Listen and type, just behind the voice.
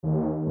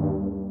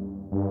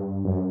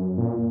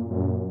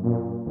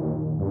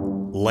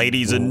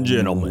Ladies and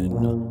gentlemen,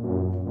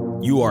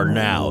 you are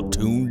now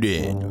tuned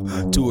in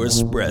to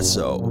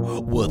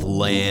Espresso with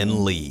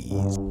Lan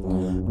Lees.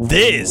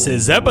 This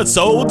is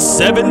episode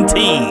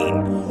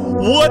 17.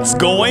 What's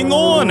going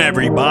on,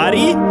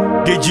 everybody?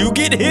 Did you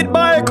get hit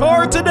by a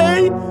car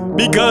today?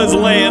 Because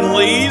Lan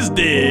Lees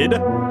did.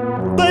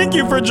 Thank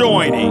you for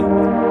joining.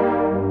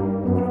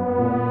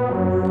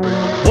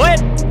 What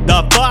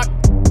the fuck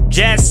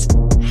just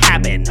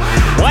happened?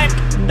 What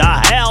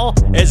the hell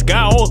is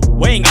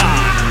going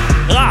on?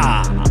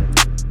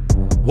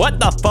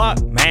 What the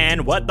fuck,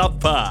 man? What the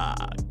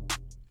fuck?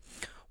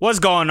 What's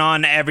going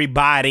on,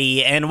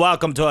 everybody? And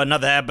welcome to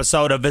another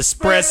episode of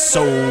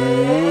Espresso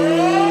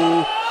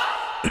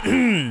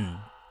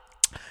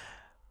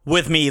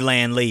with me,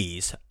 Lan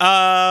Lees.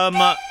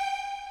 I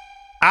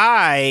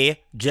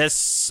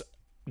just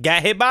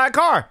got hit by a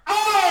car.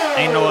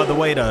 Ain't no other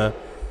way to,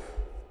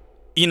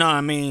 you know what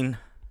I mean,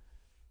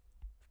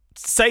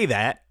 say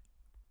that.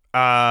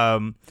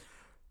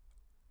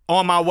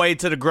 On my way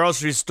to the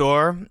grocery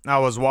store, I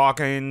was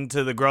walking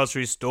to the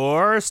grocery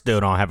store, still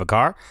don't have a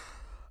car.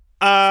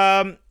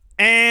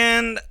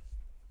 And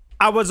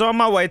I was on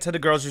my way to the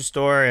grocery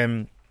store,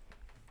 and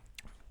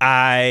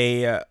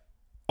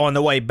on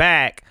the way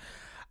back,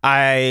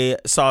 I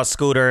saw a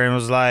scooter and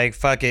was like,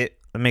 fuck it,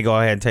 let me go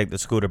ahead and take the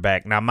scooter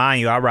back. Now,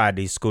 mind you, I ride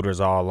these scooters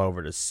all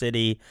over the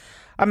city.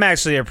 I'm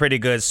actually a pretty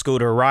good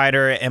scooter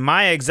rider, and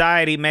my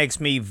anxiety makes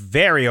me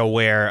very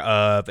aware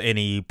of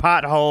any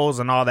potholes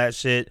and all that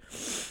shit.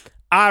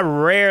 I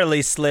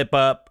rarely slip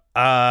up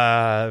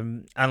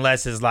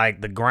unless it's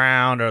like the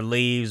ground or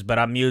leaves, but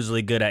I'm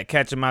usually good at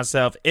catching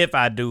myself if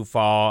I do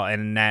fall,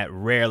 and that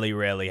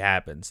rarely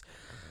happens.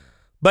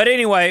 But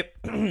anyway,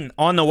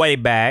 on the way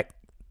back,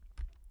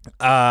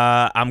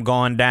 I'm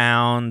going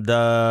down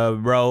the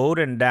road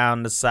and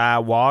down the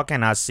sidewalk,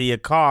 and I see a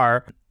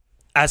car.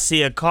 I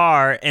see a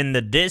car in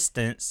the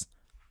distance,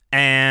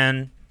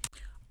 and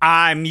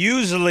I'm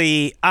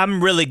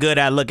really good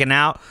at looking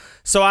out.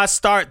 So I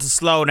start to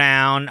slow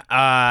down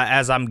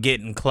as I'm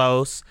getting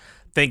close,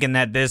 thinking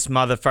that this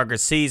motherfucker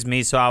sees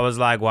me. So I was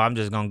like, well, I'm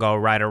just going to go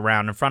right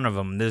around in front of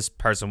him. This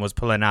person was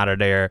pulling out of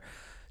their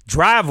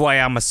driveway,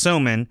 I'm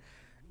assuming.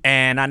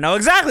 And I know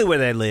exactly where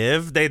they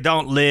live. They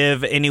don't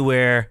live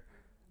anywhere.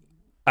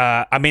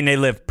 They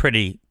live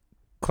pretty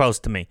close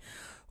to me.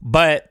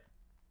 But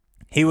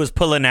he was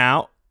pulling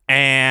out,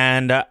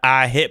 and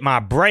I hit my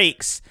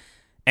brakes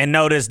and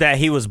noticed that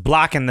he was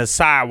blocking the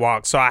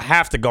sidewalk. So I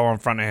have to go in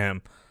front of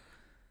him.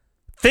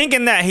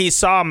 Thinking that he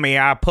saw me,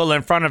 I pull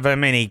in front of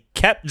him, and he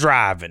kept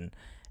driving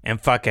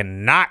and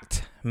fucking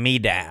knocked me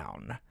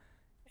down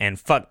and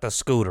fucked the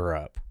scooter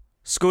up.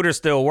 Scooter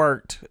still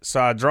worked,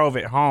 so I drove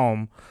it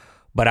home,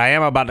 but I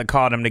am about to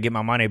call them to get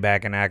my money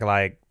back and act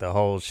like the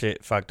whole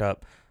shit fucked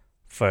up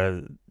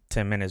for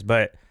 10 minutes.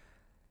 But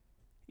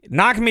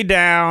knocked me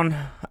down.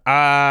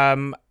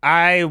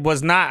 I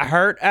was not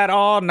hurt at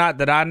all, not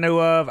that I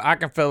knew of. I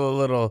can feel a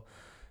little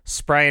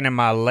sprain in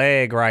my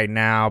leg right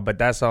now, but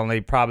that's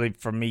only probably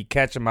from me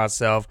catching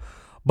myself.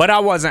 But I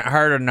wasn't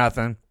hurt or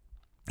nothing.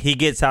 He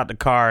gets out the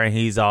car and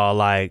he's all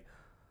like,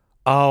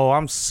 oh,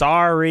 I'm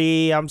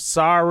sorry.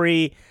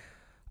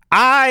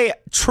 I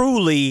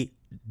truly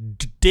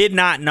did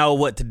not know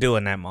what to do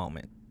in that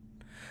moment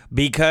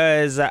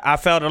because I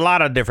felt a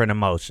lot of different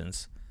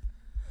emotions.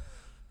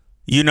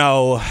 You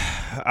know,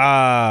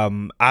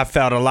 I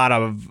felt a lot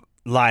of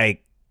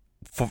like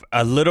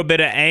a little bit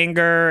of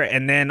anger,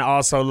 and then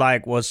also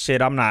like, well, shit,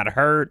 I'm not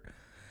hurt.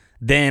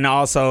 Then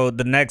also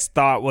the next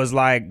thought was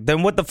like,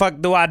 then what the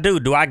fuck do I do?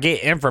 Do I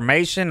get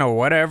information or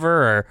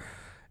whatever? Or,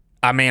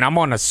 I mean, I'm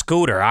on a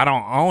scooter. I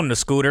don't own the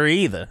scooter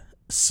either.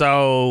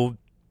 So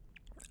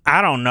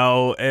I don't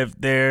know if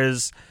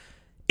there's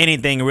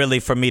anything really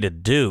for me to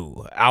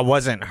do. I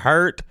wasn't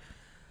hurt.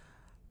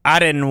 I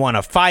didn't want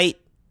to fight.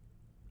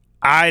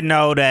 I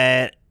know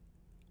that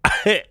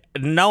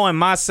knowing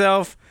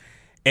myself,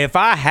 if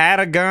I had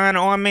a gun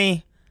on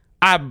me,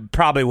 I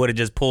probably would have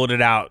just pulled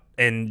it out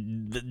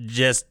and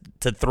just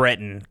to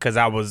threaten because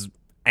I was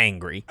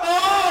angry.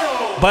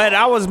 Oh! But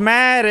I was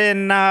mad,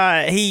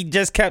 and he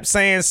just kept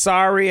saying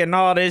sorry and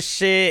all this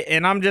shit,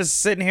 and I'm just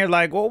sitting here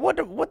like, well, what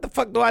the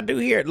fuck do I do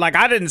here? Like,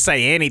 I didn't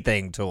say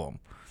anything to him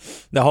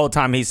the whole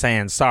time he's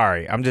saying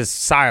sorry. I'm just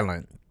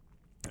silent,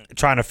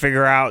 trying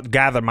to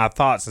gather my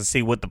thoughts and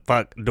see what the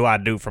fuck do I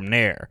do from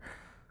there.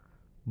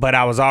 But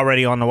I was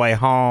already on the way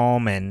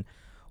home and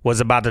was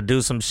about to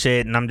do some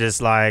shit, and I'm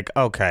just like,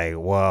 okay,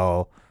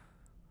 well,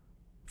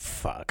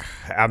 fuck.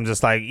 I'm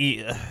just like,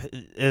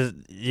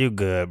 you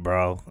good,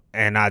 bro?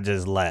 And I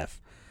just left.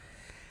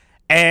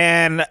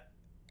 And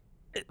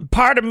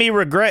part of me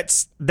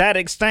regrets that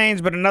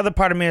exchange, but another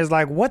part of me is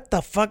like, what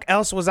the fuck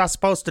else was I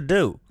supposed to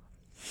do?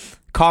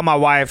 Called my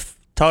wife,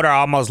 told her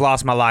I almost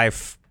lost my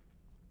life.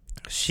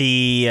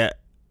 She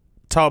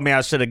told me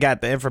I should have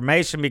got the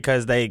information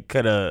because they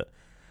could have,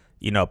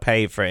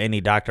 paid for any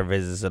doctor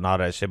visits and all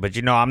that shit. But,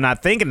 I'm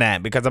not thinking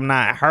that because I'm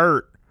not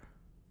hurt.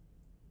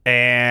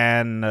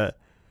 And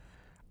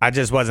I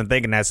just wasn't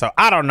thinking that. So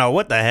I don't know.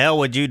 What the hell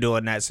would you do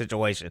in that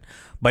situation?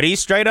 But he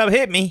straight up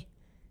hit me.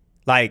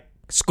 Like,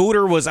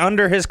 Scooter was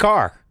under his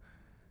car.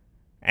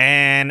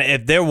 And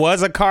if there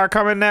was a car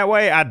coming that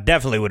way, I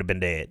definitely would have been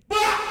dead.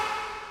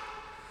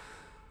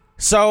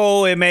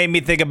 So it made me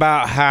think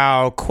about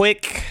how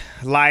quick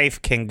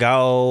life can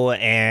go,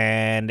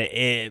 and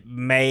it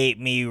made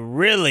me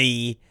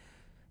really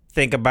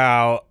think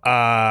about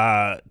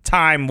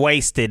time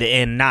wasted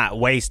and not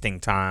wasting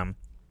time,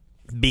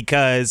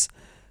 because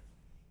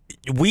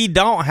we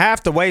don't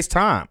have to waste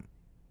time.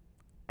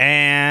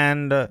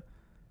 And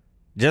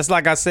just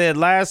like I said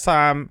last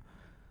time,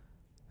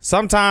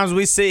 sometimes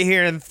we sit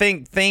here and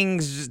think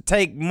things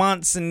take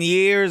months and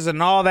years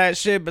and all that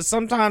shit, but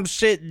sometimes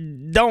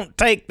shit don't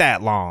take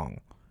that long.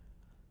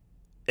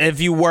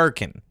 If you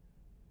working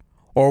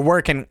or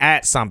working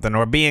at something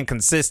or being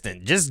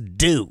consistent, just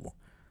do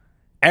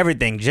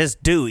everything.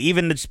 Just do.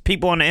 Even the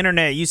people on the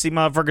internet, you see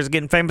motherfuckers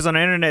getting famous on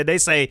the internet, they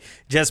say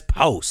just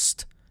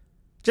post.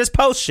 Just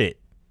post shit.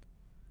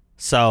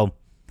 So,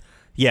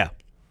 yeah.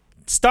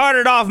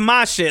 Started off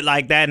my shit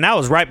like that, and that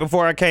was right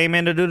before I came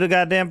in to do the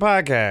goddamn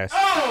podcast.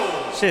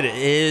 Oh! Shit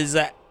is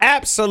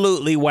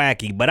absolutely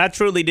wacky, but I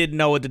truly didn't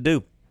know what to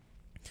do.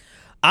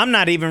 I'm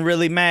not even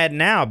really mad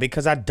now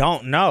because I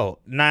don't know.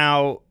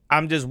 Now,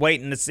 I'm just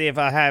waiting to see if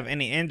I have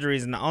any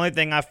injuries, and the only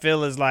thing I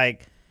feel is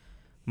like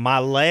my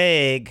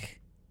leg,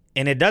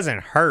 and it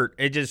doesn't hurt.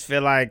 It just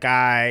feel like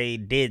I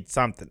did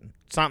something.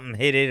 Something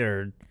hit it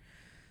or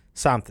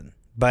something,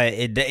 but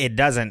it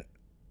doesn't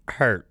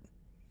hurt.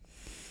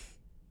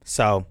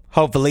 So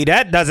hopefully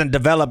that doesn't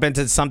develop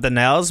into something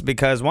else,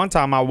 because one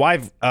time my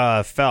wife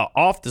fell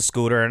off the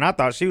scooter and I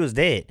thought she was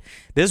dead.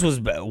 This was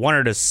one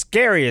of the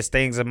scariest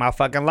things in my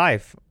fucking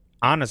life,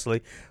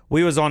 honestly.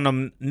 We was on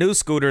the new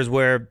scooters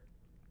where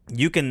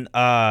you can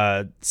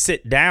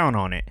sit down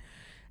on it.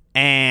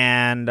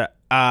 And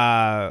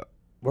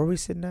were we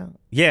sitting down?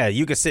 Yeah,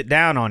 you could sit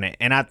down on it.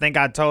 And I think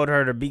I told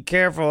her to be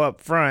careful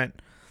up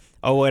front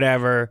or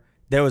whatever.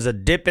 There was a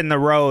dip in the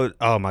road.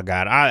 Oh, my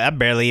God. I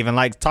barely even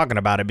like talking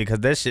about it because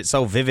this shit's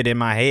so vivid in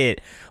my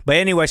head. But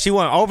anyway, she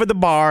went over the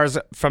bars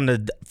from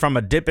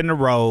a dip in the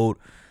road,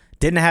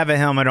 didn't have a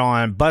helmet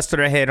on, busted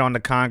her head on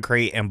the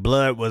concrete, and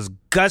blood was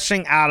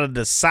gushing out of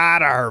the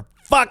side of her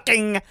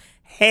fucking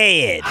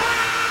head.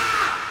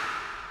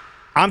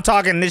 I'm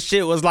talking, this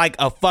shit was like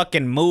a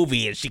fucking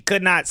movie, and she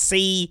could not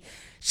see.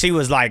 She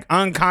was like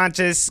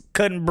unconscious,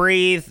 couldn't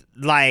breathe,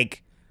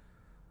 like,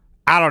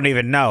 I don't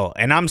even know.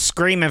 And I'm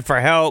screaming for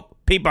help.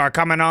 People are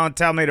coming on,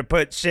 telling me to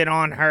put shit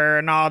on her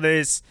and all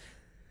this.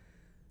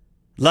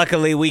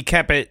 Luckily, we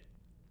kept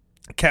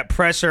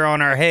pressure on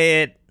her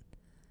head.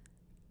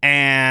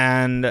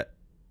 And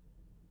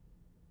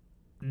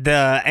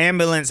the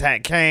ambulance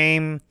had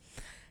came,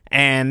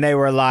 and they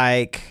were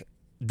like,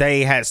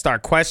 they had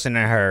start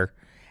questioning her.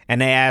 And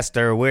they asked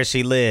her where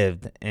she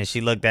lived. And she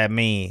looked at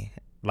me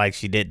like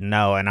she didn't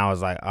know. And I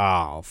was like,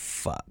 oh,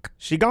 fuck.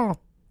 She gone.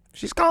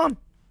 She's gone.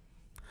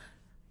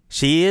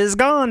 She is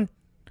gone.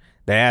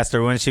 They asked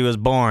her when she was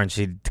born.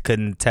 She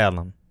couldn't tell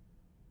them.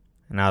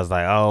 And I was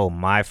like, oh,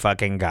 my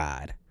fucking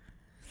God.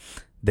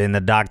 Then the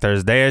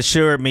doctors, they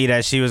assured me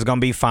that she was going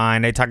to be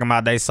fine. They talking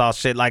about they saw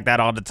shit like that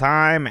all the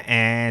time.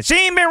 And she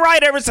ain't been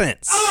right ever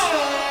since.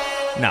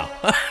 Oh! No.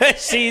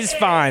 She's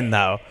fine,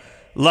 though.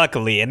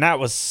 Luckily. And that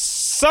was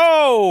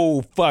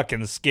so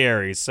fucking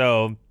scary.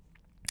 So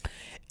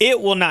it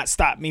will not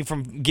stop me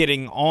from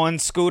getting on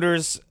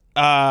scooters.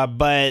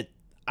 But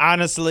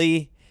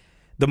honestly,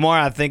 the more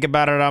I think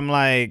about it, I'm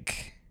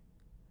like,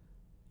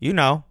 you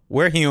know,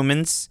 we're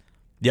humans.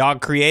 Y'all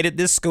created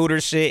this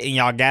scooter shit and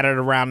y'all got it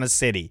around the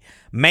city.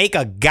 Make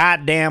a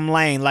goddamn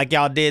lane like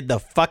y'all did the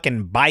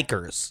fucking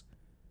bikers.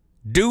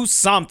 Do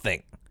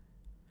something.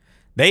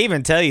 They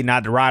even tell you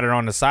not to ride it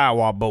on the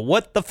sidewalk, but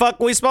what the fuck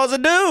we supposed to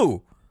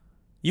do?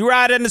 You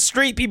ride in the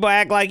street, people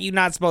act like you're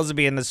not supposed to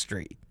be in the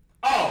street.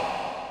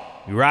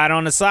 Oh. You ride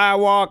on the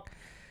sidewalk,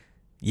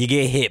 you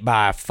get hit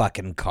by a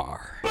fucking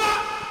car.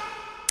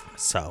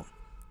 So,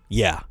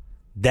 yeah,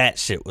 that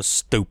shit was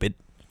stupid.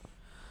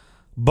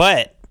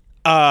 But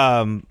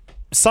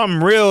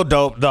something real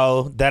dope,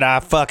 though, that I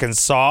fucking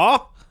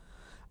saw.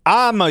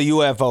 I'm a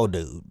UFO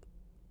dude.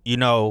 You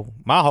know,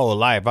 my whole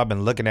life I've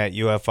been looking at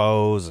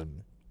UFOs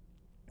and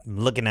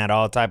looking at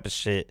all type of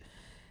shit.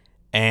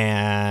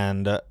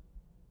 And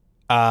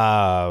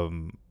I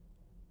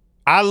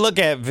look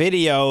at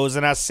videos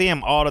and I see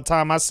them all the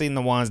time. I've seen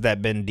the ones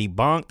that been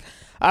debunked.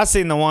 I've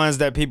seen the ones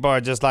that people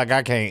are just like,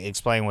 I can't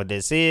explain what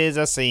this is.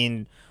 I've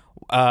seen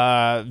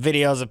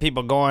videos of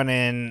people going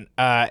in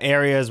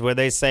areas where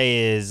they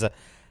say is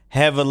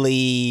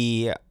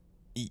heavily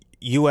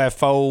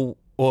UFO,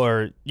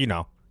 or, you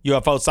know,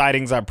 UFO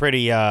sightings are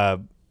pretty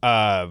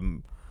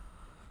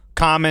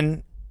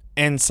common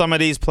in some of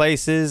these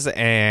places.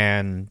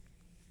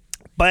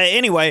 But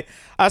anyway,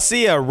 I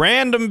see a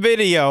random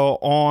video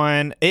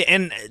on,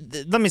 and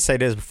let me say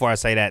this before I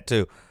say that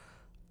too.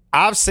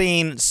 I've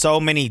seen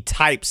so many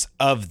types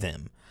of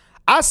them.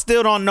 I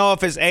still don't know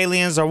if it's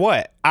aliens or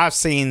what. I've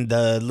seen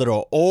the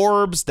little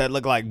orbs that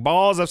look like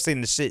balls. I've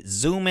seen the shit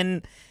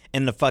zooming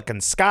in the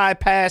fucking sky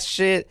past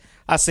shit.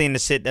 I seen the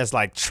shit that's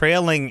like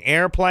trailing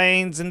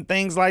airplanes and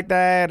things like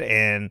that.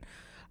 And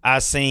I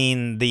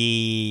seen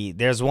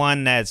there's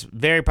one that's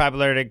very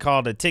popular. They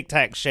call the Tic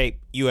Tac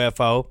shaped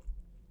UFO.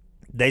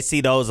 They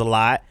see those a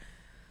lot.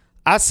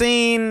 I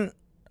seen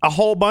a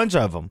whole bunch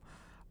of them.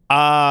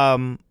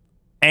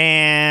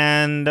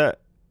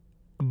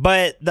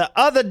 But the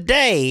other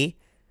day,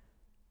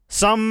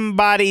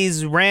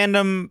 somebody's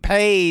random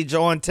page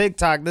on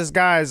TikTok, this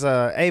guy's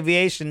a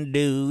aviation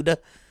dude.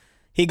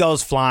 He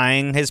goes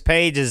flying. His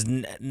page is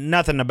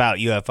nothing about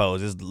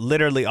UFOs. It's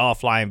literally all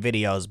flying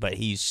videos, but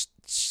he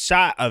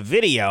shot a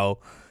video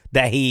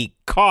that he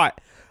caught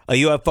a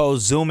UFO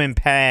zooming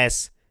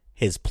past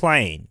his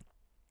plane,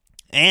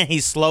 and he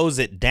slows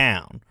it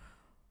down.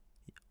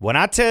 When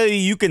I tell you,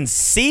 you can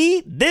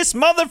see this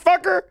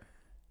motherfucker,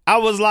 I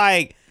was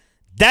like,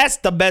 that's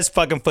the best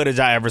fucking footage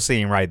I ever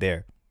seen right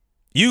there.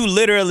 You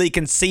literally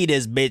can see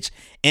this bitch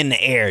in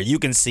the air. You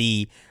can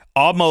see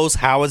almost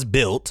how it's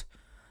built.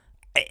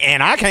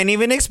 And I can't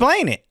even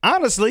explain it.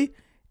 Honestly,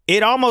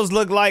 it almost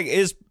looked like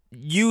it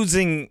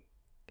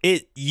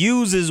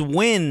uses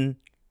wind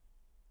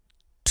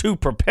to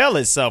propel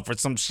itself or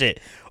some shit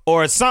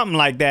or something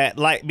like that.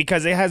 Like,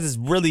 because it has this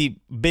really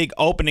big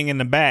opening in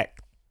the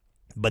back.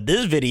 But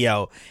this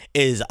video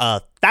is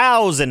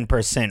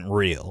 1,000%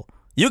 real.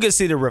 You can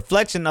see the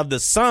reflection of the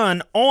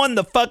sun on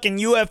the fucking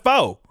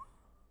UFO.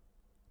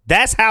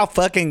 That's how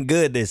fucking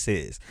good this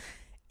is.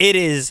 It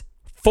is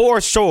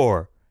for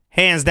sure,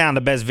 hands down,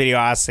 the best video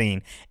I've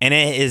seen. And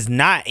it's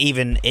not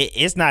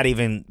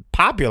even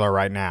popular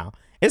right now.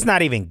 It's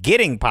not even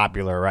getting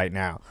popular right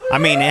now. I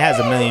mean, it has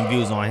 1 million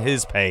views on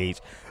his page.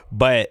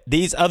 But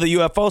these other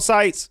UFO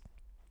sites,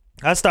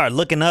 I start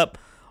looking up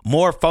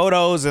more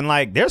photos, and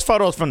like there's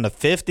photos from the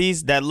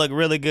 50s that look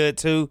really good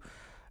too.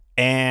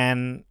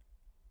 And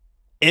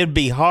it'd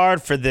be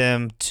hard for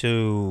them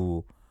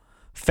to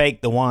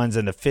fake the ones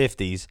in the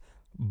 50s,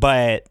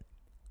 but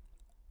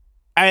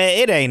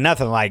it ain't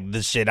nothing like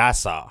the shit I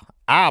saw.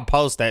 I'll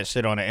post that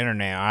shit on the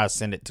internet. I'll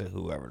send it to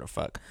whoever the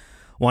fuck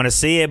want to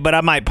see it, but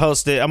I might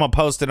post it. I'm gonna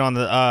post it on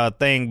the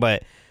thing,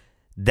 but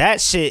that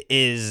shit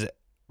is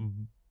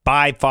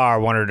by far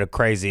one of the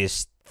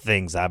craziest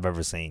things I've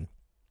ever seen.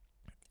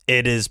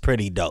 It is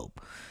pretty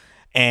dope.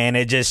 And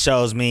it just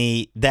shows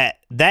me that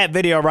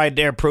video right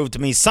there proved to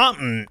me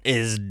something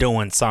is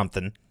doing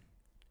something.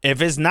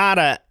 If it's not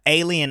a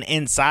alien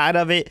inside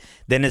of it,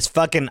 then it's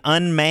fucking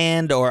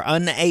unmanned or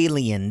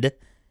unaliened,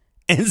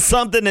 and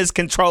something is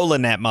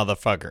controlling that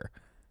motherfucker.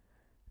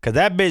 Cause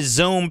that bitch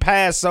zoomed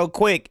past so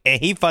quick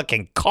and he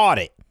fucking caught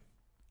it.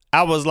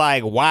 I was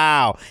like,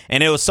 wow.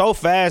 And it was so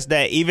fast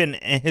that even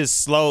in his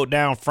slowed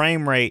down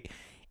frame rate,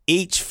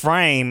 each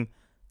frame,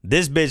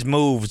 this bitch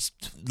moves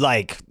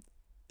like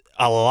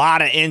a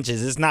lot of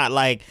inches. It's not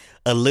like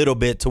a little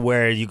bit to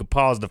where you could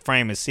pause the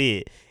frame and see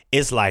it.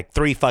 It's like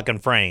 3 fucking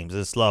frames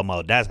in slow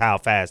mo. That's how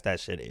fast that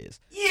shit is.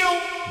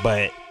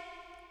 But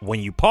when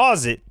you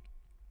pause it,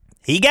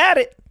 he got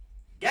it.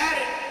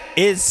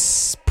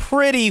 It's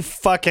pretty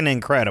fucking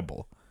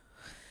incredible.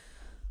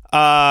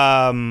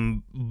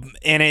 And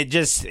it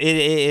just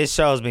it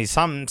shows me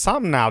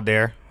something out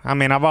there. I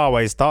mean, I've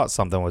always thought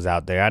something was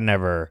out there. I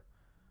never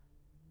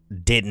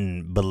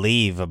didn't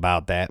believe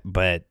about that,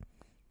 but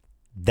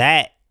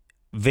that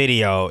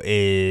video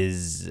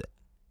is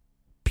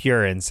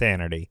pure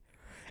insanity.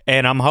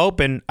 And I'm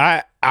hoping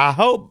I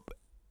hope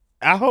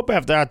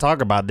after I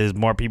talk about this,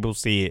 more people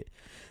see it,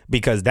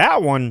 because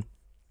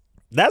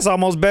that's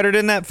almost better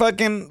than that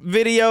fucking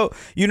video.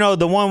 You know,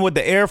 the one with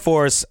the Air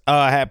Force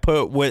had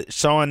put with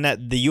showing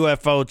that the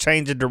UFO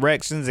changing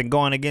directions and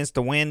going against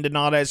the wind and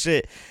all that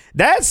shit.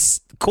 That's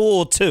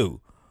cool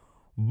too.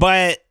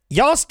 But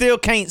y'all still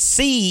can't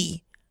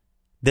see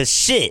the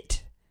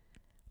shit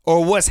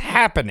or what's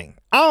happening.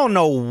 I don't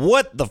know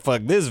what the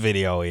fuck this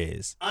video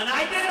is.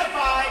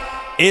 Unidentified.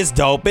 It's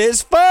dope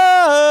as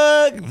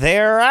fuck.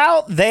 They're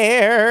out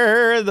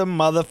there. The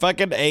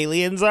motherfucking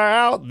aliens are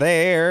out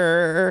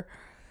there.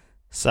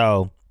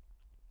 So,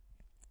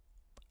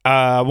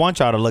 I want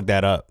y'all to look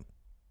that up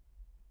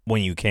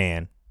when you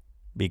can,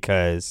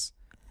 because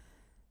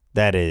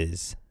that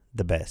is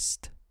the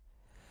best.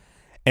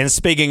 And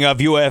speaking of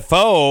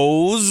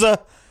UFOs,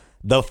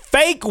 the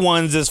fake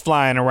ones is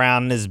flying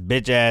around this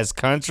bitch ass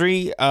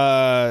country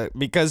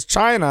because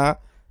China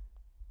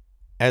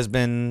has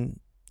been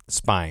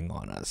spying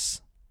on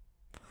us.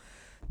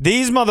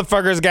 These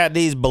motherfuckers got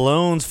these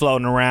balloons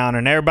floating around,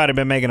 and everybody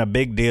been making a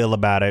big deal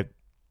about it.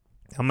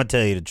 I'm going to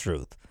tell you the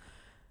truth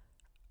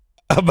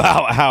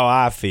about how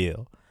I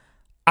feel.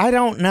 I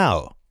don't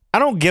know. I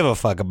don't give a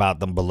fuck about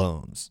them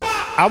balloons.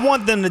 I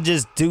want them to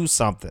just do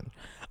something.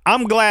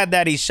 I'm glad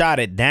that he shot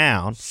it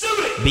down,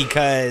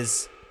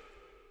 because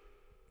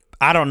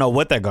I don't know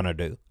what they're going to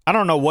do. I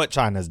don't know what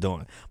China's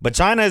doing. But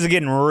China is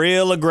getting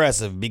real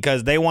aggressive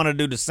because they want to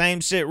do the same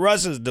shit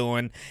Russia's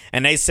doing,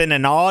 and they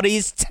sending all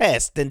these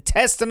tests and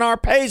testing our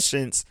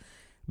patients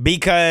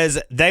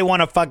because they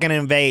want to fucking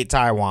invade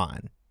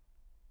Taiwan.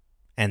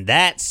 And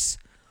that's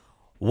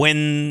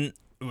when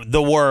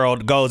the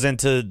world goes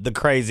into the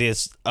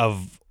craziest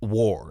of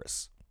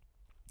wars.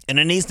 And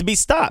it needs to be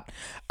stopped.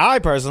 I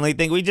personally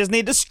think we just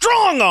need to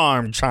strong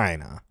arm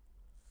China.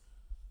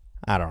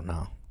 I don't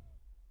know.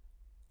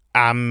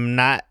 I'm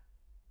not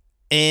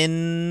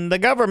in the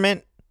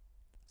government,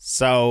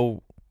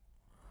 so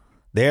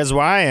there's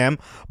where I am.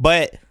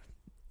 But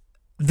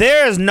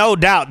there is no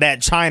doubt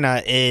that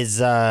China is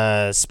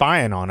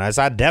spying on us.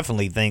 I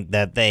definitely think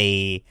that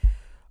they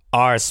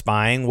are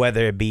spying,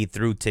 whether it be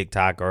through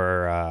TikTok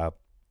or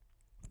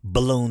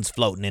balloons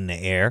floating in the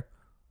air.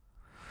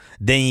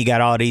 Then you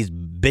got all these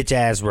bitch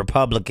ass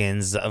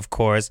Republicans, of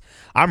course.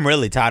 I'm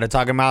really tired of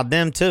talking about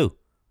them too,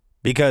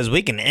 because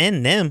we can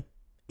end them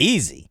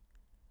easy.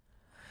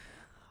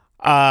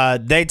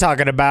 They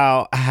talking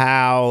about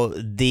how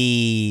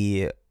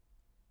the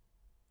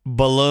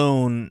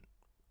balloon,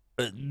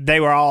 they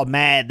were all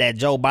mad that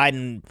Joe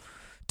Biden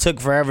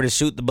took forever to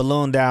shoot the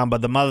balloon down,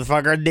 but the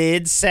motherfucker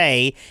did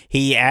say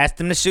he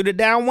asked him to shoot it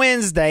down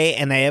Wednesday,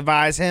 and they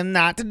advised him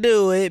not to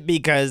do it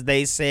because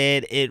they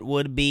said it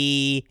would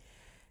be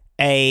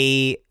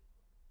they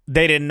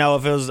didn't know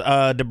if it was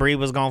debris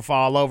was gonna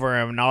fall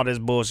over him and all this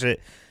bullshit.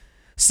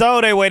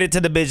 So they waited till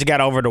the bitch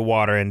got over the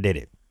water and did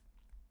it.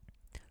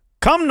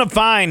 Come to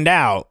find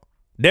out,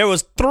 there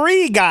was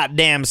 3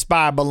 goddamn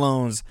spy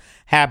balloons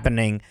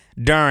happening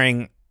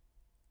during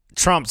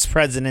Trump's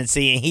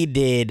presidency, and he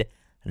did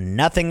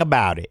nothing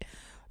about it.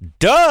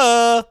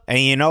 Duh! And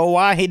you know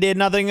why he did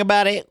nothing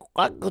about it?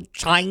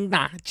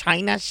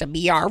 China should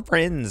be our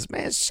friends.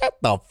 Man, shut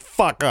the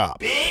fuck up.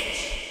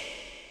 Bitch!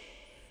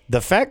 The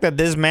fact that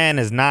this man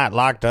is not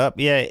locked up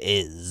yet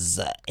is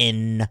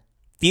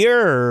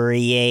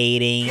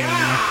infuriating.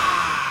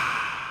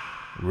 Yeah.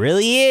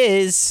 Really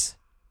is.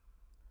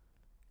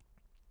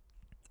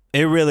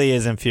 It really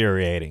is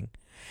infuriating.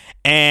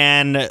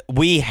 And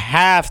we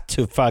have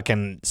to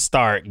fucking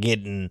start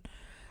getting...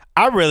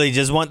 I really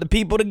just want the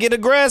people to get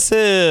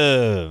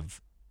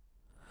aggressive.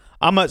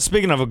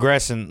 Speaking of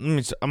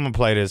aggression, I'm going to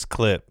play this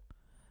clip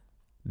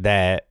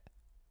that...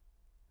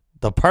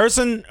 The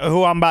person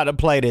who I'm about to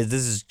play this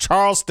is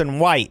Charleston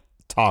White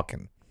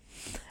talking.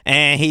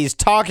 And he's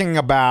talking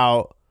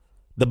about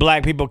the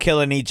black people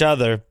killing each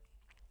other.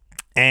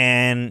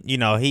 And, you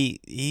know,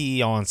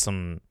 he on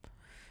some,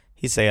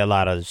 he say a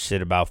lot of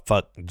shit about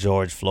fuck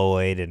George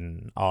Floyd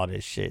and all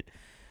this shit.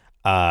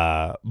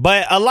 But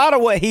a lot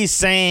of what he's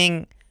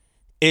saying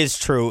is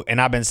true.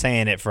 And I've been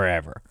saying it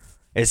forever.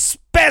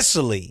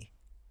 Especially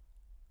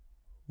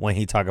when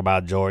he talk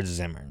about George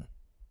Zimmerman.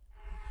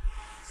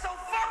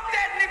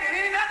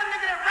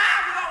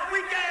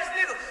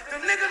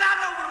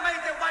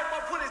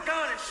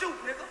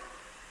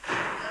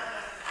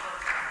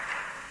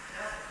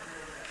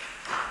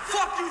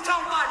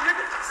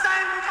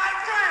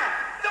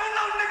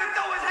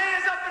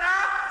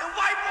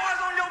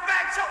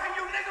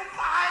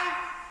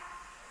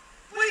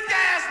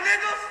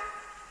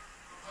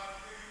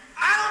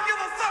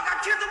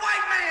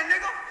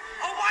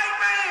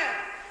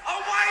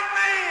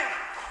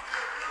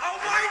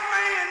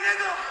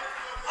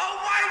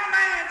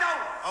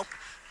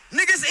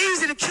 Niggas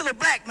easy to kill a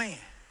black man.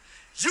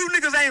 You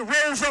niggas ain't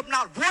rose up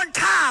not one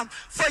time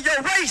for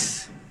your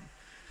race.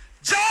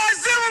 George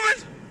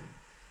Zimmerman,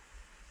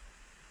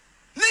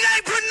 nigga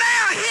ain't putting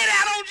down hit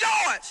out on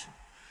George.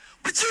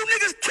 But you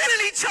niggas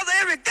killing each other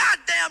every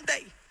goddamn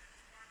day.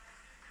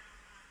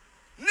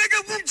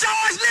 Nigga, when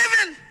George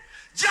living,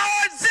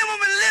 George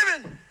Zimmerman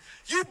living,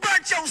 you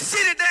burnt your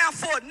city down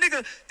for a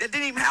nigga that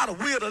didn't even have the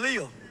will to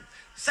live.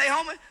 Say,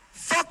 homie,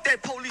 fuck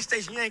that police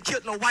station. You ain't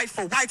killed no white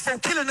folk. White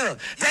folk killing us.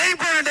 They ain't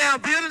burning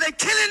down buildings. They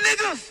killing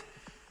niggas.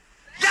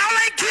 Y'all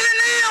ain't killing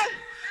them.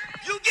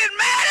 You get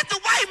mad at the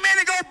white man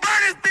and go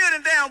burn his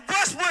building down,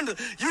 bust windows.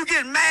 You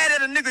get mad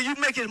at a nigga, you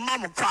make his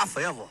mama cry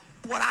forever.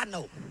 What I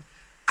know,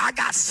 I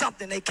got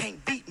something they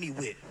can't beat me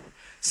with.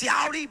 See,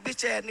 all these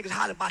bitch ass niggas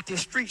holler about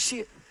this street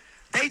shit,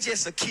 they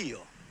just a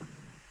kill.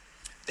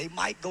 They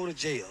might go to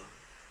jail,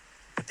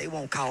 but they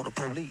won't call the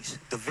police.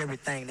 The very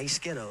thing they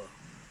scared of.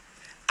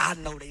 I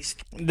know they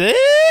scared.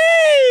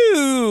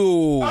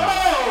 Ew.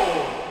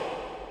 Oh.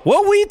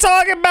 What we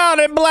talking about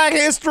in Black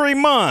History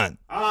Month?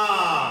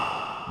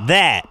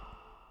 That.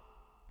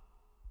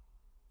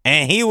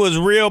 And he was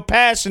real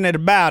passionate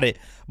about it.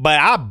 But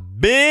I've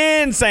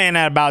been saying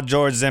that about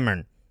George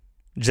Zimmerman.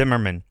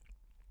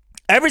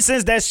 Ever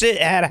since that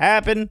shit had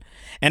happened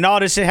and all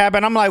this shit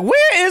happened, I'm like,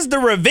 where is the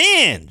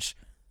revenge?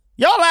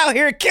 Y'all out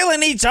here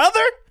killing each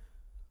other?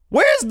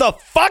 Where's the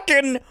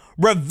fucking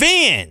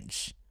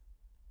revenge?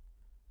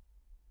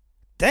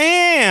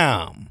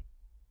 Damn.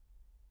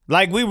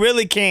 Like, we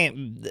really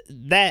can't.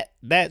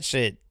 That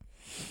shit.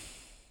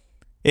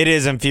 It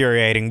is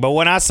infuriating. But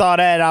when I saw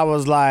that, I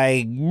was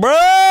like,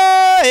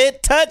 bruh,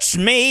 it touched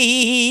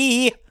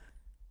me.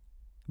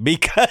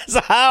 Because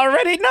I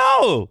already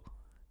know.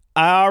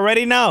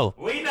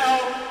 We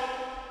know.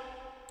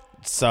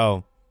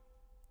 So,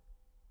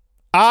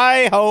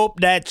 I hope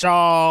that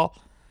y'all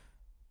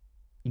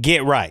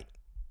get right.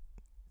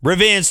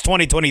 Revenge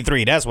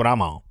 2023. That's what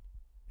I'm on.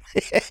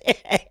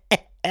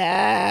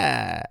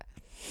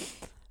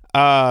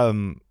 I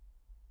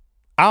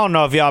don't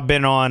know if y'all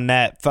been on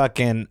that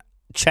fucking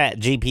Chat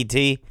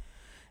GPT,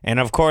 and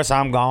of course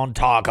I'm gonna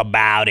talk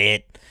about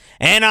it,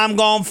 and I'm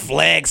gonna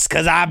flex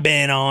because I've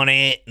been on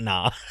it.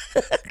 No,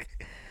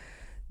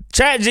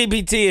 Chat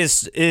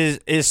GPT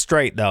is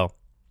straight though.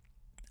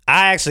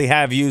 I actually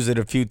have used it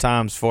a few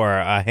times for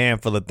a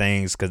handful of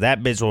things because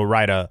that bitch will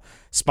write a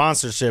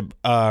sponsorship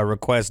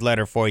request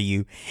letter for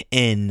you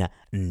in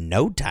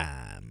no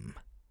time.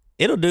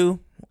 It'll do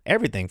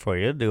everything for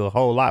you. It'll do a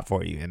whole lot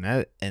for you, and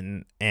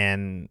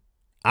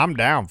I'm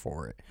down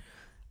for it.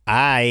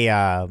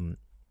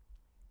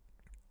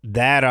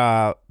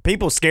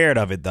 People scared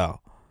of it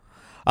though.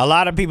 A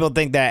lot of people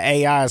think that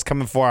AI is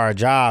coming for our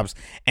jobs,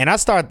 and I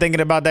start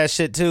thinking about that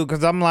shit too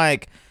because I'm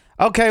like,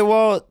 okay,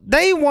 well,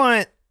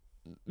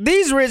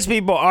 these rich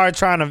people are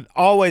trying to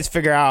always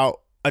figure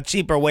out a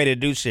cheaper way to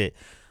do shit.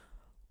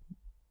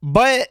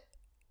 But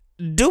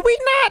do we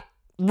not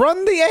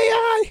run the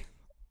AI?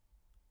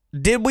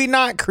 Did we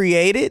not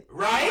create it?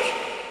 Right?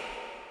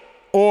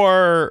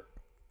 Or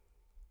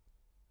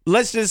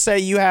let's just say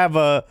you have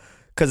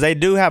because they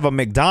do have a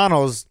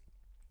McDonald's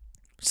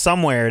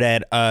somewhere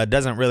that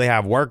doesn't really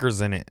have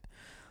workers in it.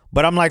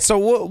 But I'm like,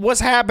 so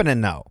what's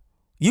happening though?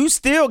 You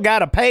still got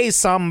to pay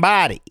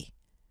somebody.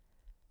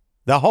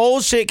 The whole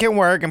shit can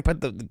work and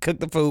cook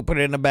the food, put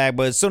it in the bag,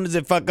 but as soon as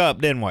it fuck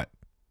up, then what?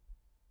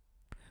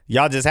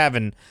 Y'all just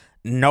having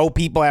no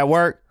people at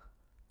work?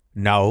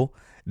 No.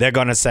 They're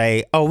going to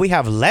say, oh, we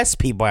have less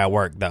people at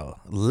work, though.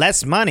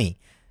 Less money.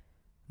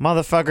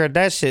 Motherfucker,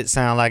 that shit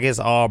sound like it's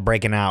all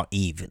breaking out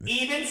even.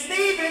 Even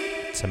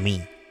Steven. To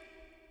me.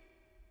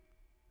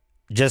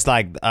 Just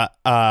like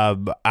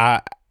I've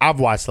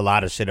watched a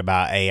lot of shit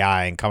about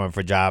AI and coming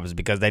for jobs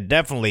because they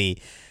definitely...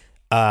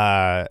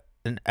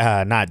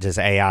 not just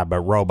AI,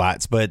 but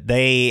robots, but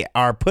they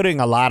are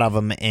putting a lot of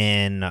them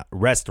in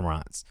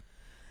restaurants.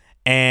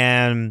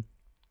 And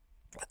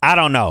I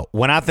don't know.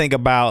 When I think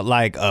about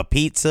like a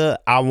pizza,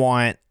 I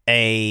want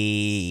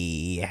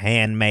a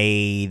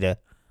handmade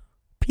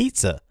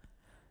pizza.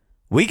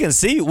 We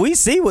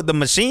see what the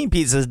machine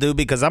pizzas do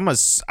because I'm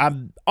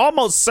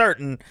almost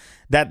certain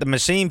that the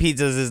machine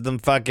pizzas is them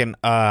fucking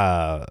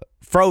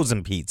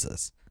frozen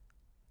pizzas.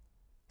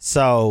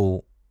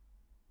 So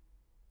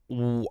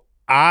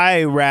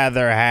I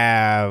rather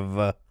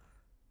have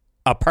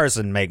a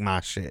person make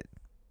my shit.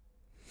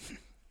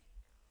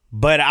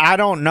 But I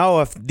don't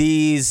know if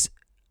this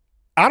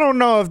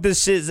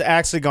shit's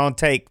actually gonna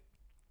take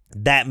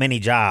that many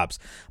jobs.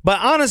 But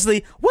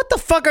honestly, what the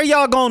fuck are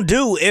y'all gonna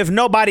do if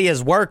nobody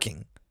is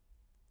working?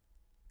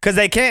 Cause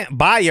they can't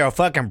buy your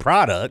fucking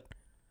product.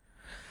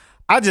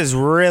 I just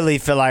really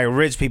feel like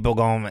rich people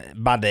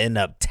about to end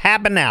up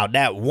tapping out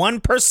that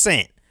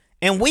 1%,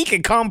 and we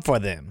can come for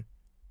them.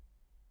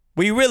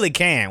 We really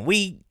can.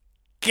 We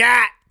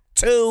got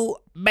to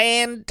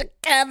band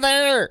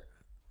together.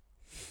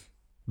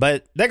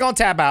 But they're going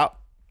to tap out.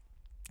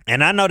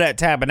 And I know that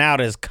tapping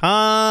out is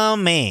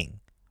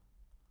coming.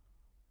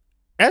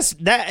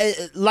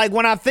 Like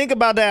when I think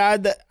about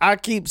that, I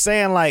keep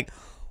saying like,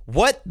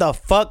 what the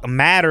fuck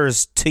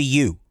matters to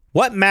you?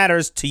 What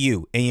matters to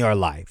you in your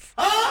life?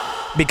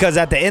 Because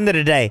at the end of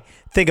the day,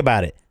 think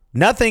about it.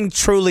 Nothing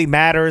truly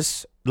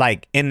matters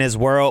like in this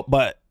world,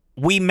 but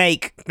we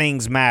make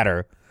things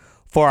matter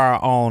for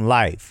our own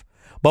life.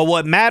 But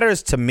what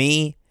matters to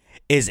me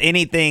is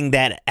anything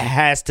that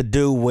has to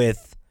do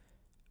with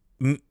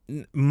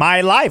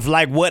my life,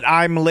 like what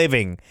I'm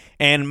living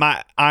and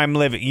I'm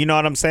living. You know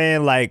what I'm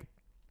saying? Like,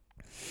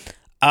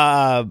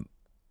 like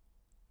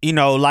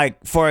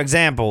for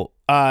example,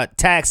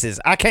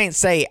 taxes. I can't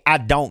say I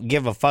don't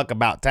give a fuck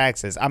about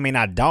taxes. I mean,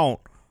 I don't,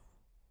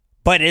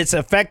 but it's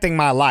affecting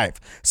my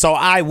life. So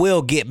I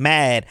will get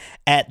mad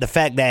at the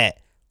fact that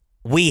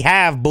we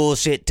have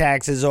bullshit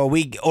taxes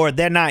or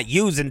they're not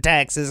using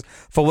taxes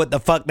for what the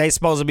fuck they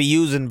supposed to be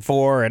using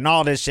for and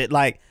all this shit.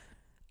 Like,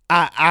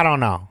 I don't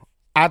know.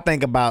 I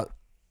think about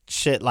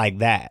shit like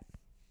that.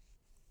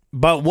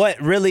 But what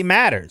really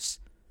matters?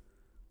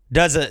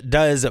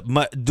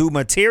 Do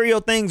material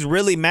things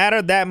really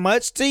matter that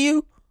much to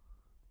you?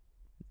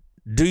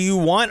 Do you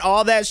want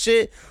all that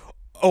shit?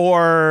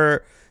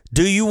 Or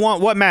do you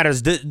want what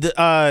matters?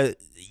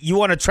 You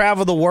want to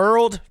travel the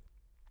world?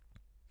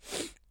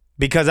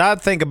 Because I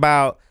think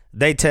about,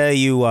 they tell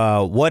you,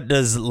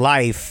 what's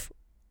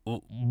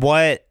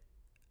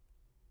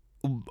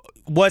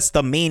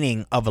the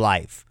meaning of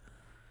life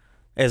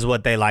is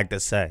what they like to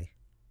say.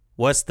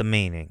 What's the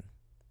meaning?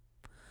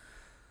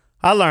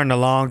 I learned a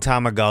long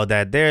time ago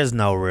that there's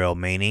no real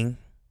meaning.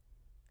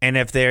 And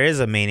if there is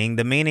a meaning,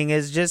 the meaning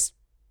is just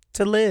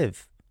to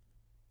live.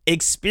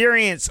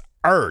 Experience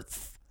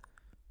Earth.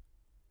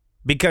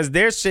 Because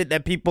there's shit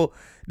people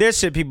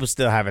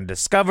still haven't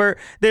discovered.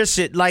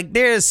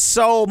 There's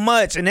so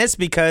much. And it's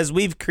because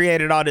we've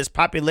created all this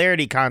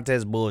popularity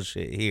contest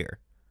bullshit here.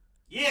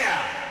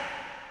 Yeah.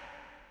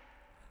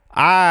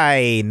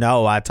 I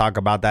know I talk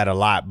about that a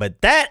lot, but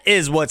that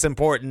is what's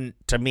important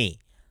to me.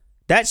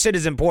 That shit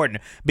is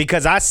important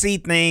because I see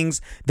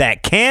things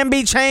that can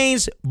be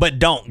changed but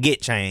don't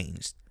get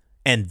changed.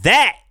 And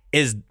that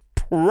is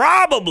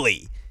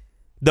probably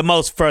the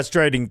most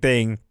frustrating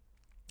thing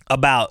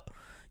about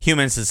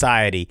human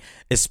society,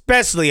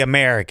 especially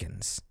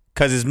Americans,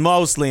 because it's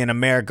mostly in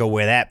America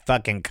where that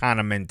fucking kind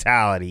of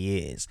mentality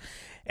is.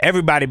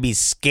 Everybody be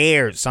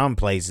scared some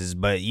places,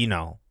 but you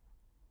know,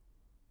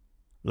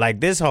 like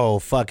this whole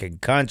fucking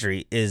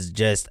country is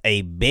just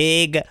a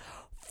big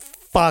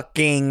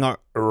fucking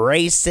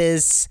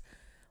racist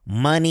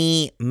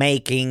money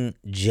making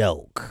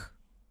joke.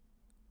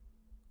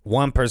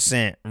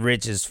 1%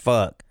 rich as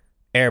fuck,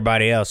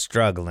 everybody else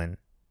struggling.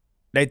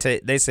 They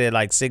said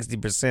like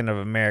 60% of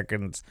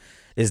Americans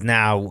is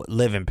now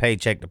living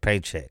paycheck to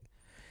paycheck.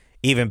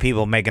 Even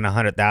people making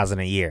 $100,000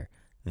 a year.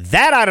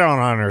 That I don't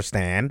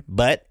understand,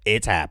 but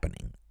it's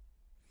happening.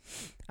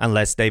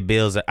 Unless they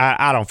bills,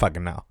 I don't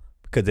fucking know.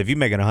 Because if you're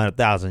making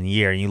 $100,000 a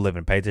year and you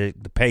living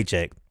paycheck to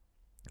paycheck,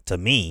 to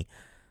me,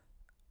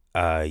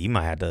 you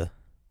might have to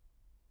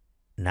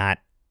not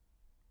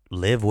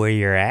live where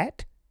you're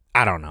at.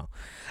 I don't know.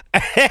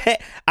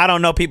 I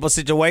don't know people's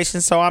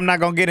situations, so I'm not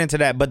gonna get into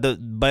that.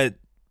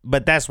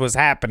 But that's what's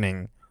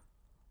happening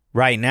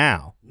right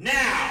now.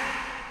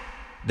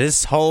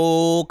 This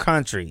whole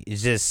country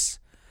is just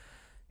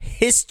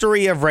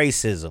history of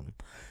racism.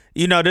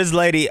 You know, this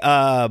lady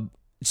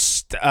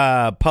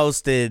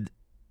posted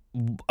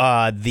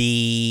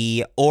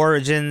the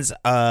origins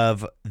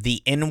of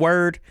the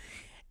N-word,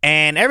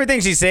 and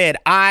everything she said,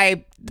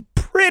 I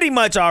pretty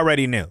much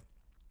already knew.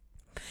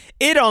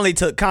 It only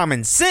took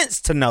common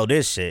sense to know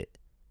this shit.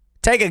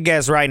 Take a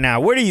guess right now.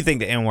 Where do you think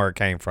the N-word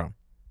came from?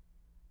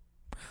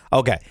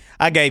 Okay,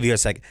 I gave you a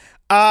second.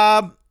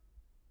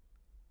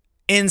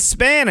 In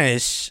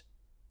Spanish,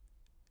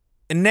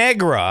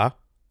 negra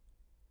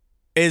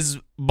is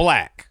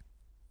black.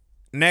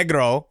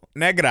 Negra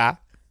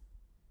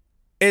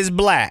is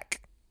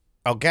black.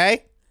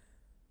 Okay?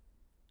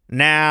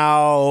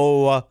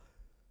 Now,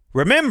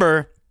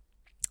 remember,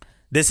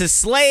 this is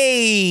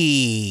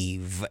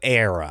slave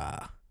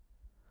era.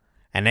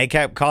 And they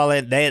kept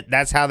calling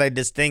that's how they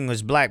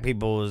distinguish black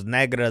people, was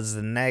negras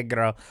and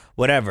negra,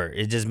 whatever.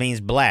 It just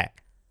means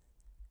black.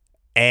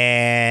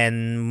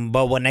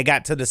 But when they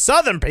got to the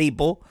southern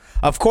people,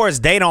 of course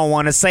they don't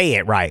want to say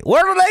it right.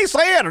 What are they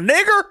saying, a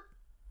nigger?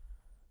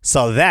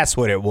 So that's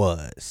what it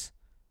was.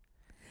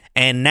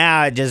 And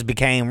now it just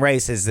became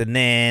racist. And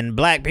then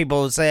black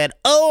people said,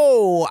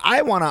 oh,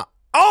 I want to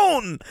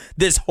own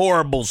this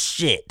horrible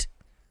shit.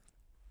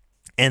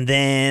 And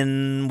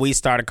then we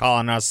started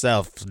calling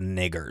ourselves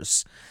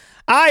niggers.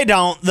 I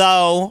don't,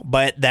 though,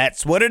 but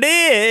that's what it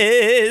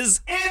is.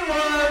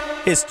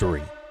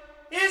 N-word.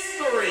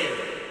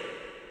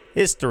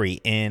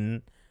 History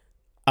in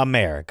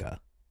America.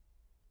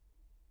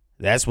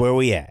 That's where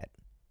we at.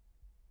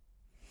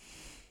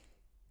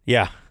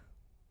 Yeah.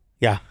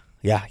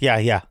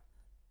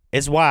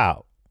 It's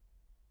wild.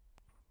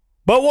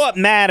 But what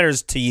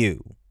matters to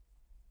you?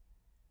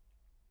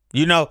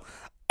 You know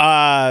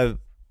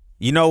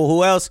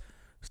who else?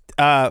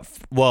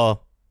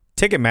 Well,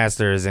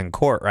 Ticketmaster is in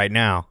court right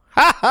now.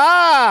 Ha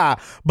ha!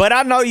 But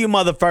I know you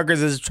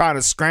motherfuckers is trying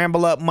to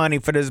scramble up money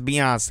for this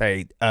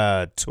Beyonce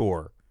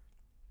tour.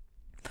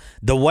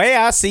 The way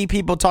I see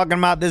people talking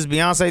about this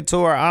Beyonce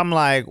tour, I'm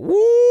like, woo!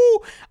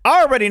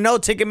 I already know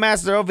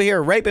Ticketmaster over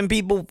here raping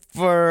people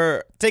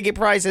for ticket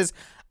prices.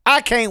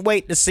 I can't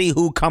wait to see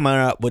who coming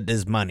up with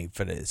this money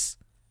for this.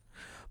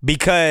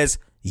 Because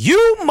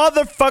you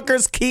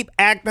motherfuckers keep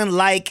acting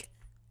like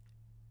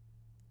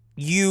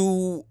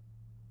you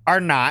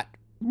are not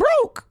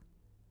broke.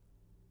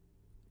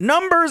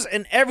 Numbers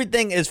and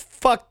everything is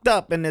fucked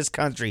up in this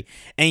country.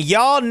 And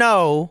y'all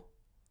know,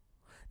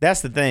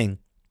 that's the thing.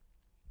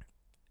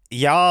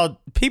 Y'all,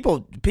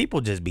 people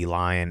just be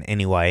lying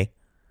anyway.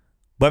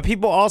 But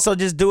people also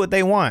just do what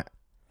they want.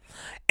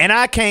 And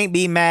I can't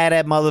be mad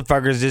at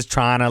motherfuckers just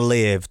trying to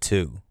live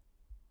too.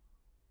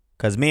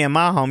 Because me and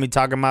my homie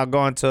talking about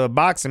going to a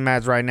boxing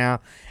match right now.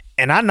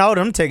 And I know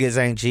them tickets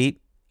ain't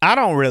cheap. I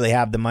don't really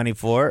have the money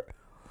for it.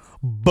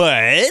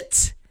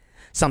 But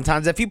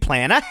sometimes if you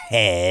plan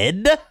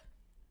ahead,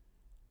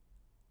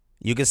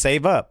 you can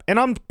save up. And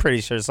I'm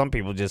pretty sure some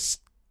people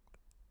just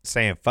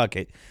saying fuck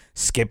it,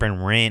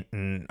 skipping rent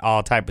and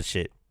all type of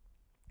shit.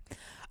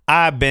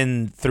 I've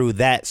been through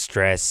that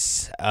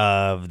stress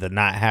of the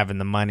not having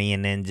the money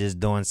and then just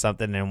doing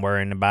something and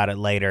worrying about it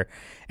later.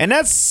 And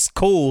that's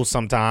cool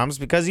sometimes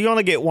because you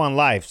only get one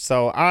life.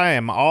 So I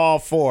am all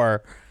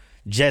for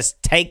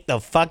just take the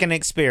fucking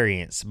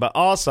experience. But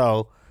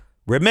also,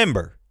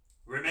 remember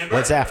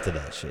what's after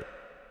that shit.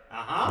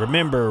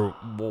 Remember,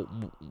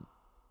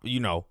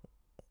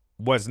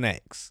 what's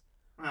next.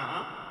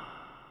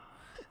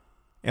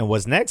 And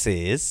what's next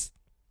is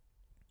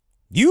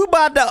you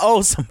about to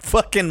owe some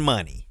fucking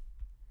money.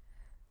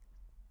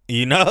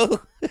 You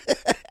know?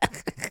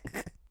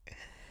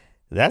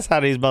 That's how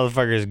these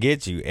motherfuckers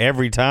get you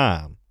every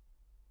time.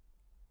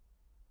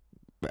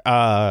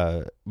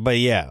 But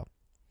yeah.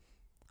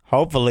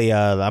 Hopefully,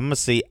 I'm gonna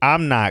see.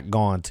 I'm not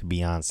going to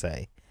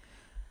Beyonce.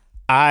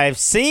 I've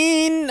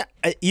seen,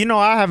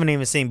 I haven't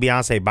even seen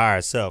Beyonce by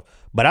herself,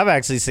 but I've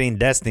actually seen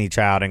Destiny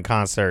Child in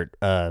concert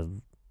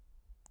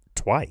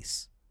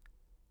twice,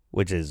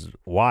 which is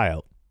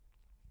wild.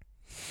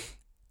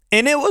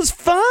 And it was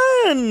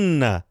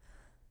fun.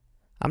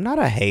 I'm not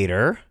a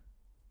hater.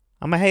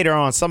 I'm a hater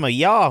on some of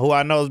y'all who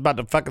I know is about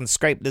to fucking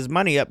scrape this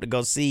money up to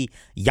go see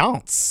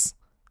Beyonce.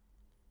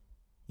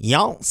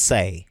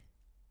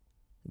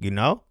 You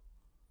know?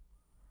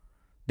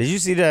 Did you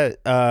see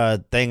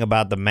that thing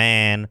about the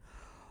man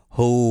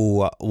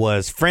who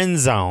was friend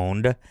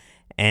zoned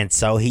and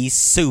so he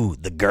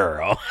sued the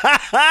girl?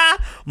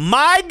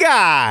 My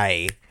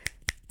guy.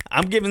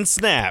 I'm giving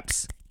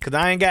snaps because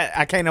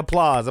I can't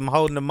applause. I'm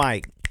holding the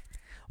mic.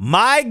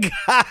 My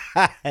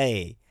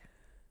guy.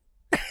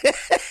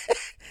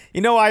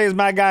 You know why he's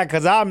my guy?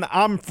 Because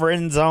I'm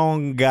friend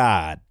zone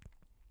God.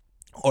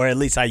 Or at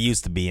least I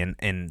used to be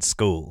in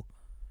school.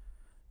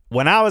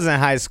 When I was in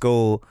high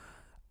school,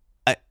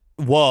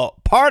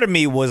 part of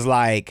me was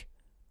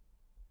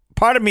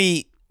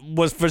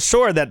for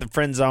sure that the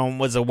friend zone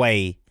was a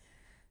way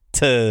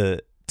to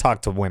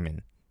talk to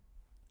women.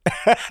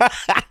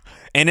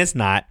 And it's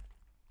not.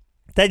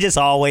 They just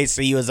always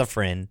see you as a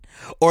friend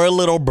or a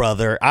little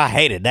brother. I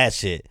hated that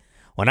shit.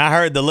 When I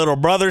heard the little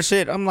brother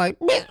shit, I'm like,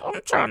 bitch, I'm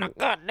trying to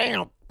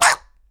goddamn.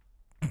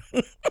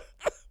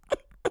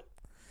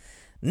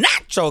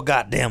 Not your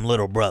goddamn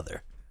little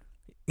brother.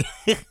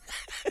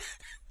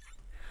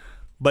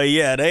 But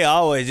yeah, they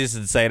always used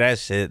to say that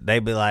shit. They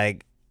be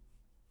like,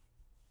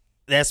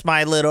 that's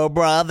my little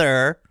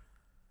brother.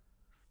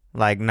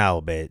 Like,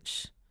 no,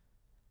 bitch.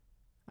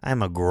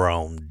 I'm a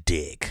grown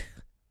dick.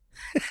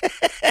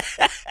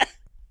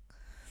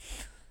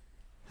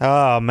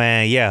 Oh,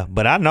 man, yeah.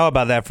 But I know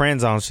about that friend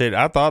zone shit.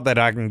 I thought that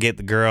I can get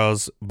the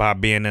girls by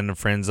being in the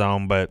friend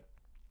zone, but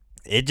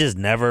it just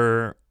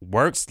never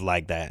works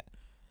like that.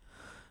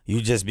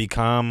 You just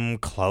become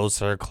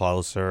closer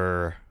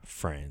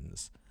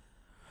friends.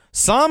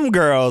 Some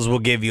girls will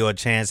give you a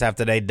chance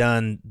after they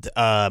done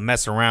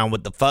mess around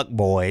with the fuck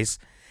boys,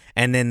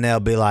 and then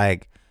they'll be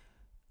like,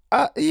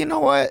 you know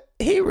what?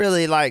 He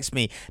really likes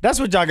me. That's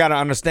what y'all got to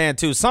understand,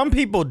 too. Some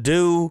people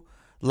do,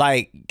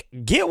 like,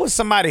 get with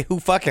somebody who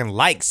fucking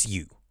likes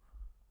you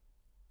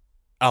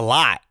a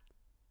lot.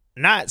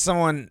 Not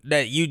someone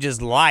that you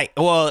just like.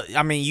 Well,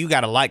 I mean, you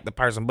got to like the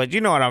person, but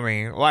you know what I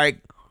mean.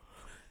 Like,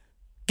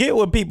 get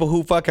with people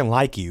who fucking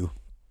like you,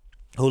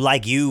 who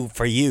like you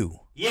for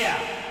you. Yeah.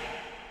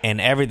 And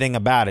everything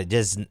about it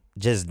just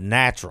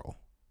natural.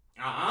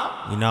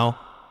 You know?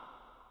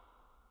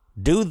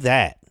 Do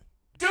that.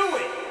 Do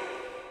it.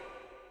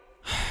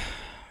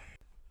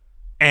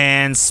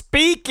 And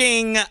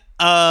speaking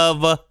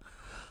of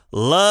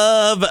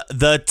love,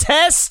 the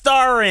tests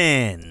are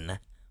in.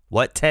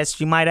 What test,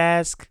 you might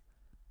ask?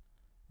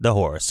 The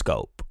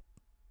horoscope.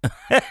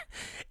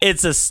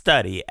 It's a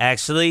study,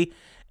 actually.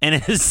 And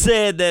it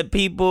said that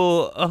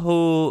people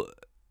who...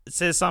 It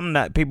says something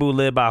that people who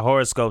live by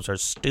horoscopes are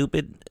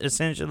stupid,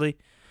 essentially.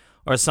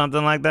 Or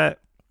something like that.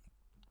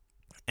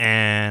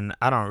 And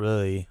I don't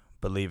really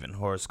believe in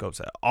horoscopes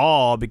at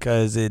all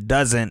because it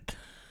doesn't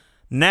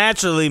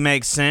naturally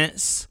make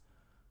sense.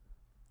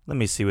 Let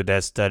me see what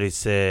that study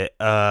said.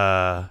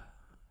 Let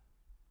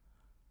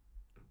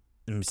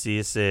me see.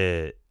 It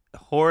said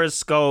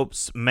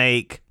horoscopes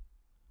make,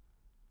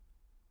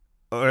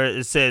 or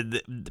it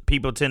said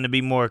people tend to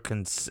be more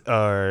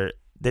or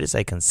did it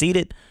say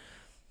conceited?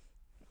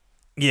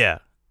 Yeah.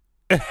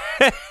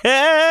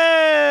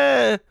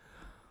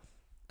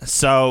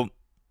 So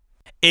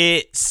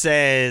it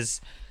says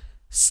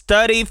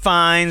study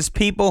finds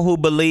people who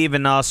believe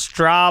in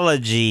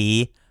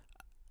astrology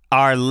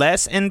are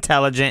less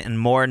intelligent and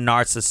more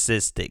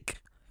narcissistic.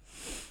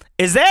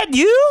 Is that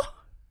you?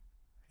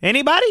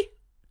 Anybody?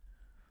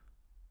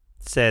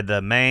 Said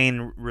the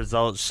main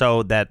results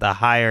showed that the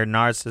higher the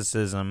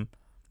narcissism,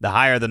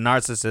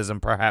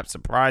 perhaps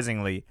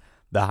surprisingly,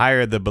 the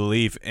higher the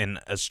belief in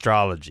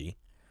astrology.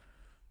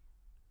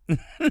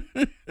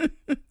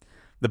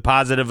 The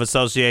positive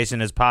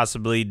association is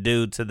possibly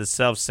due to the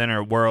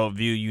self-centered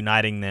worldview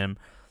uniting them,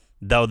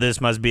 though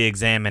this must be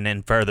examined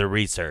in further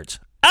research.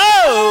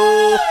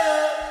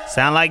 Oh!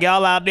 Sound like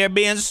y'all out there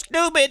being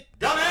stupid.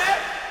 Dumbass.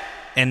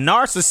 And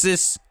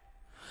narcissists,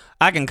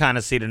 I can kind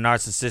of see the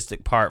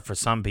narcissistic part for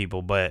some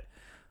people, but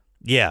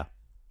yeah.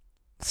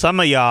 Some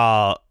of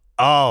y'all,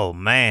 oh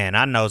man,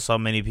 I know so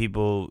many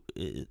people,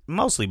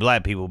 mostly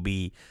black people,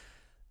 be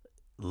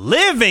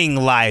living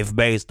life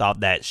based off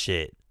that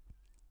shit.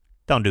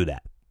 Don't do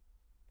that.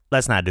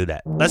 Let's not do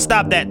that. Let's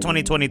stop that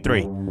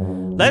 2023.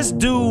 Let's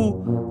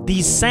do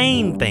the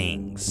same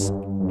things.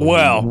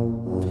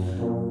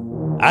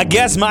 Well, I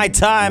guess my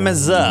time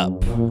is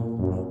up.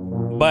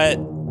 But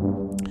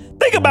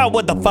think about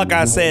what the fuck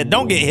I said.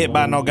 Don't get hit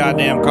by no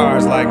goddamn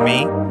cars like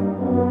me.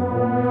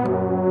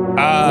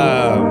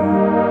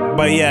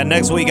 But yeah,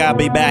 next week I'll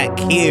be back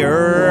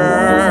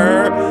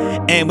here.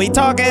 And we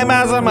talking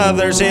about some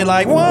other shit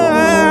like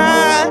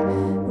what?